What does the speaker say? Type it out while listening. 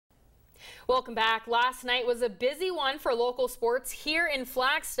Welcome back. Last night was a busy one for local sports here in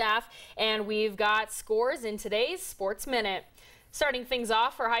Flagstaff, and we've got scores in today's Sports Minute. Starting things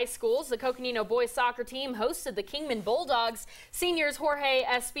off for high schools, the Coconino boys soccer team hosted the Kingman Bulldogs. Seniors Jorge,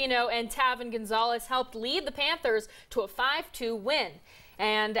 Espino, and Tavin Gonzalez helped lead the Panthers to a 5-2 win.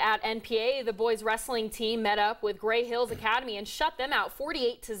 And at NPA, the boys wrestling team met up with Grey Hills Academy and shut them out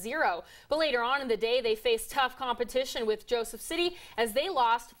 48-0. But later on in the day, they faced tough competition with Joseph City as they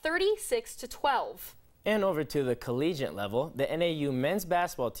lost 36-12. And over to the collegiate level, the NAU men's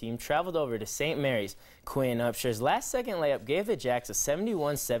basketball team traveled over to St. Mary's. Quinton Upshur's last-second layup gave the Jacks a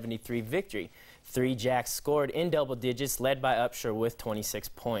 71-73 victory. 3 Jacks scored in double digits, led by Upshur with 26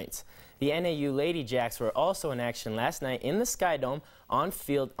 points. The NAU Lady Jacks were also in action last night in the Skydome on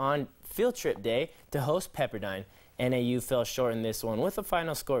field trip day to host Pepperdine. NAU fell short in this one with a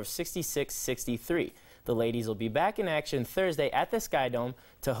final score of 66-63. The ladies will be back in action Thursday at the Skydome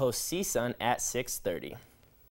to host CSUN at 6:30.